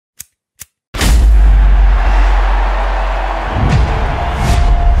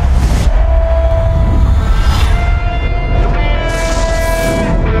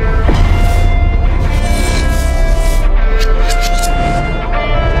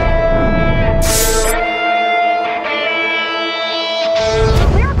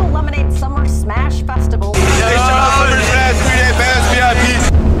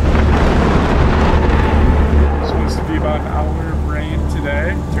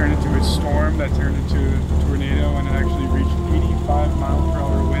turned into a storm, that turned into a tornado, and it actually reached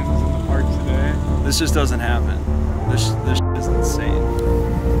 85-mile-per-hour winds in the park today. This just doesn't happen. This is insane.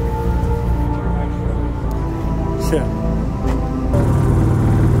 Yeah.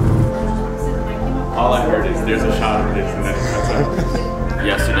 All I heard is there's a shot of this and then it cuts out.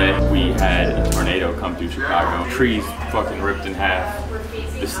 Yesterday we had a tornado come through Chicago. Trees fucking ripped in half.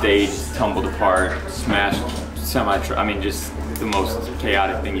 The stage tumbled apart, smashed I mean, just the most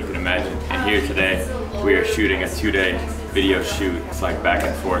chaotic thing you can imagine. And here today we are shooting a 2-day video shoot. It's like back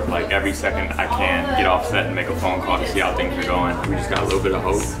and forth, like every second I can get off set and make a phone call to see how things are going. We just got a little bit of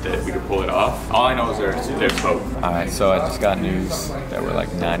hope that we could pull it off. All I know is there's hope. Alright, so I just got news that we're like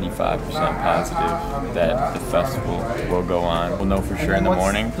 95% positive that the festival will go on. We'll know for sure in the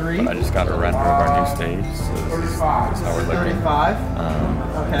morning, but I just got a render of our new stage, so this is how we're looking.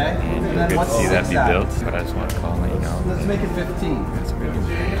 Okay. And you're good to see that be built, but I just want to call and let you know. Let's make it 15. That's really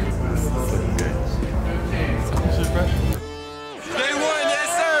looking good.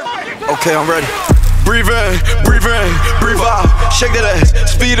 Okay, I'm ready. Breathe in, breathe out, shake that ass,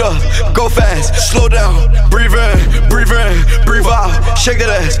 speed up, go fast, slow down. Breathe in, breathe out, shake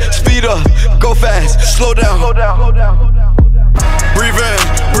that ass, speed up, go fast, slow down. Breathe in,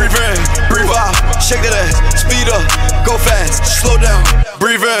 breathe out, shake that ass, speed up, go fast, slow down.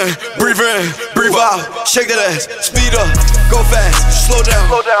 Breathe in, breathe out, shake that ass, speed up, go fast, slow down.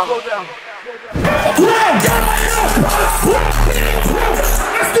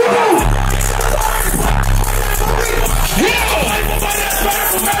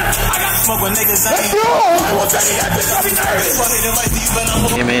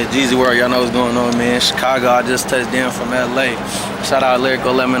 Yeah, man, Jeezy World, y'all know what's going on, man. Chicago, I just touched down from LA. Shout out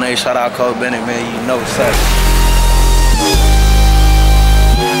Lyrical Lemonade, shout out Bennett, man. You know what's up.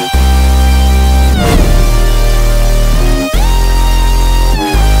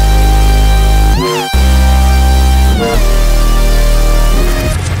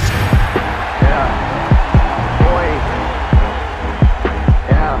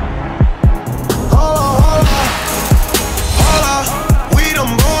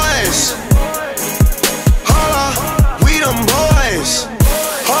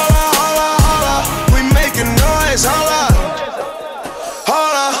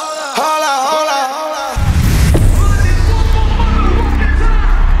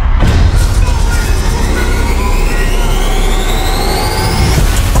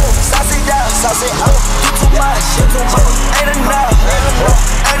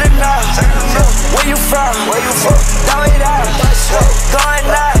 Where you from? Throw it out. Going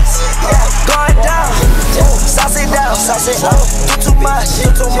nuts. Going down. Sauce it down. You too much.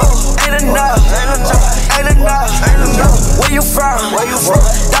 Ain't enough. Where you from?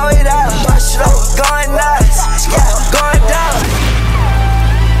 Throw it out. Going nuts. Going down.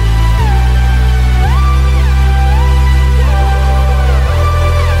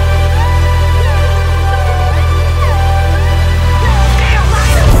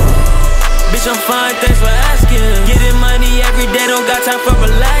 I'm fine, thanks for asking. Getting money every day, don't got time for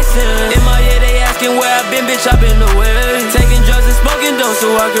relaxing. In my head, they asking where I've been, bitch, I've been away. Taking drugs and smoking dope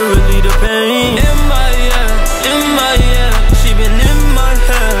so I can relieve the pain. In my head, she been in my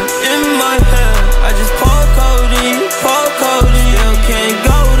head. I just pour codeine. Still can't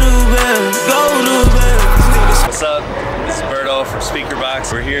go to bed. What's up? This is Berto from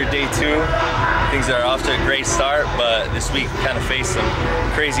SPKRBX. We're here day 2. Things are off to a great start, but this week we kind of faced some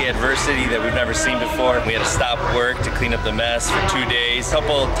crazy adversity that we've never seen before. We had to stop work to clean up the mess for 2 days. A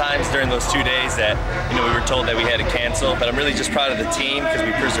couple times during those 2 days that, we were told that we had to cancel, but I'm really just proud of the team because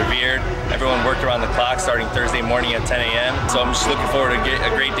we persevered. Everyone worked around the clock starting Thursday morning at 10 a.m. So I'm just looking forward to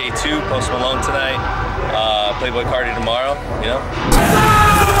a great day 2. Post Malone tonight, Playboi Carti tomorrow,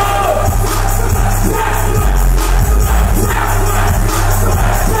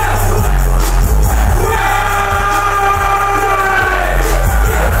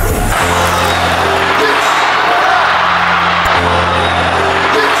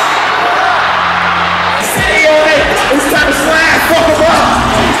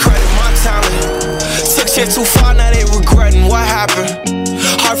 Too far, now they regretting what happened.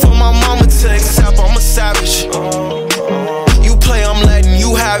 Hard for my mama to accept, I'm a savage. You play, I'm letting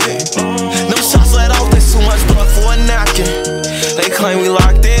you have it. Them shots let off, there's too much blood for a napkin. They claim we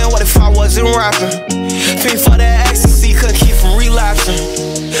locked in, what if I wasn't rapping? Fiend for that ecstasy, couldn't keep from relapsing.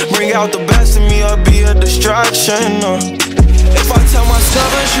 Bring out the best in me or be a distraction. If I tell myself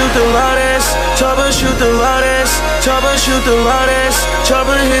I shoot the loudest, troubleshoot the loudest, troubleshoot the loudest,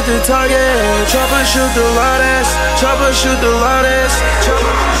 trouble hit the target, troubleshoot the loudest, troubleshoot the loudest,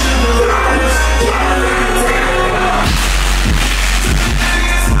 troubleshoot the loudest.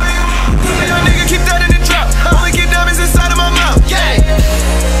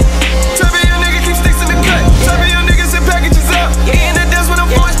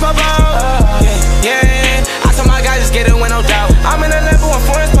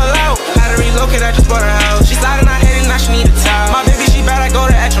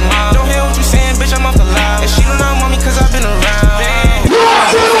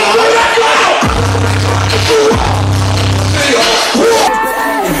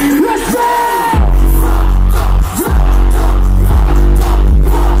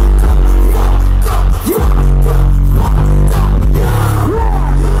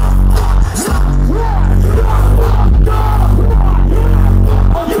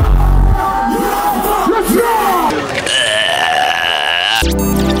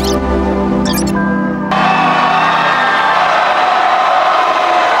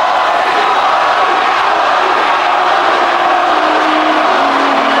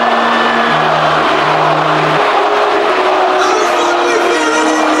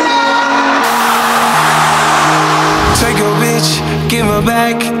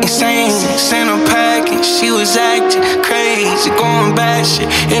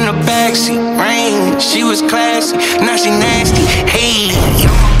 in the backseat. Rain, she was classy, now she nasty. Hey,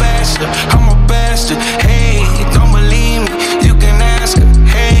 I'm a bastard. Hey, don't believe me, you can ask her.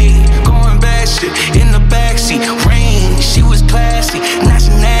 Hey, going bad shit in the backseat. Rain, she was classy, now she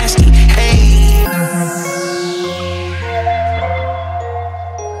nasty. Hey.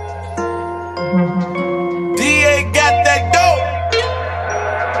 DA got that dope.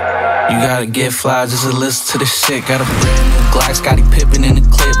 You gotta get fly just to listen to the shit. Got a Glock, Scotty Pippen in the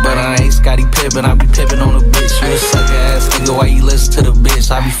clip, but I ain't Scotty Pippen. I be pippin' on the bitch. You a sucker ass nigga, why you listen to the bitch?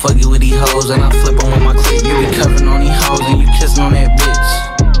 I be fucking with these hoes and I flip on with my clip. You be cuffin' on these hoes and you kissin' on that bitch.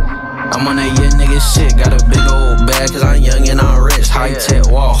 I'm on that young nigga shit. Got a big old bag cause I'm young and I'm rich. High tech,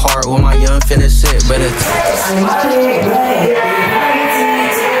 walk hard with my young finna sit. Better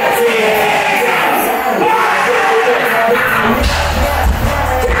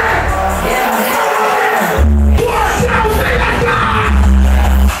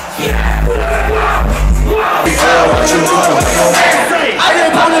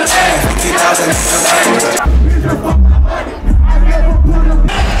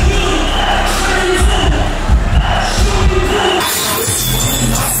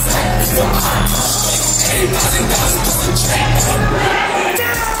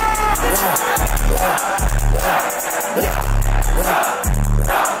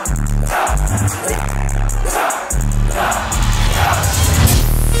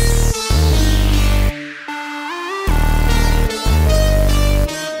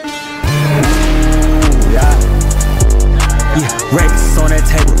Racks on that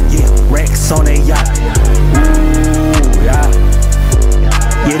table, yeah, racks on that yacht. Ooh, yeah.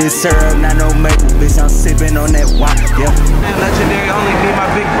 Yeah, this syrup, not no maple, bitch, I'm sipping on that wine, yeah. Man, legendary, only me,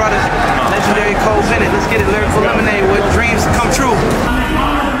 my big brothers. Legendary Cole Bennett, let's get it, Lyrical Lemonade, with dreams come true.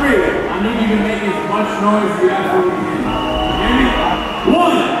 I need you to make as much noise as you absolutely can. Hear me?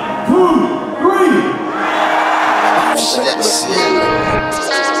 1, 2, 3.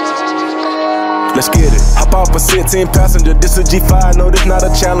 Let's get it. Hop off a 16 passenger. This a G5, no, this not a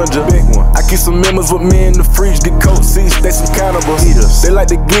Challenger. Big one. I keep some members with me in the fridge. Get coat seats, they some cannibals. Eaters. They like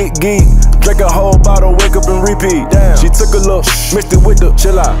to geek. Drink a whole bottle, wake up and repeat. Damn. She took a look, mixed it with the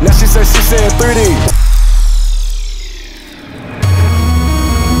chill out. Now she said she said 3D.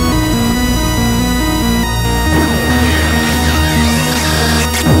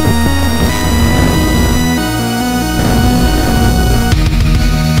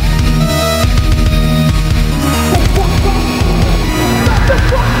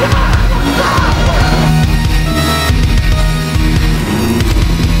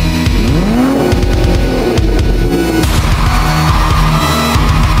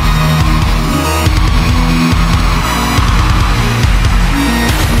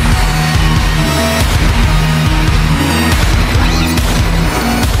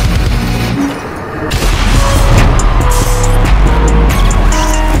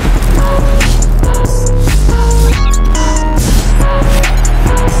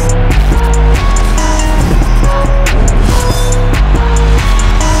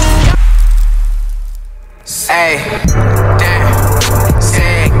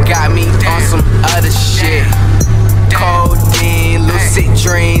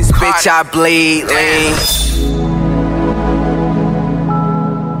 I bleed lean.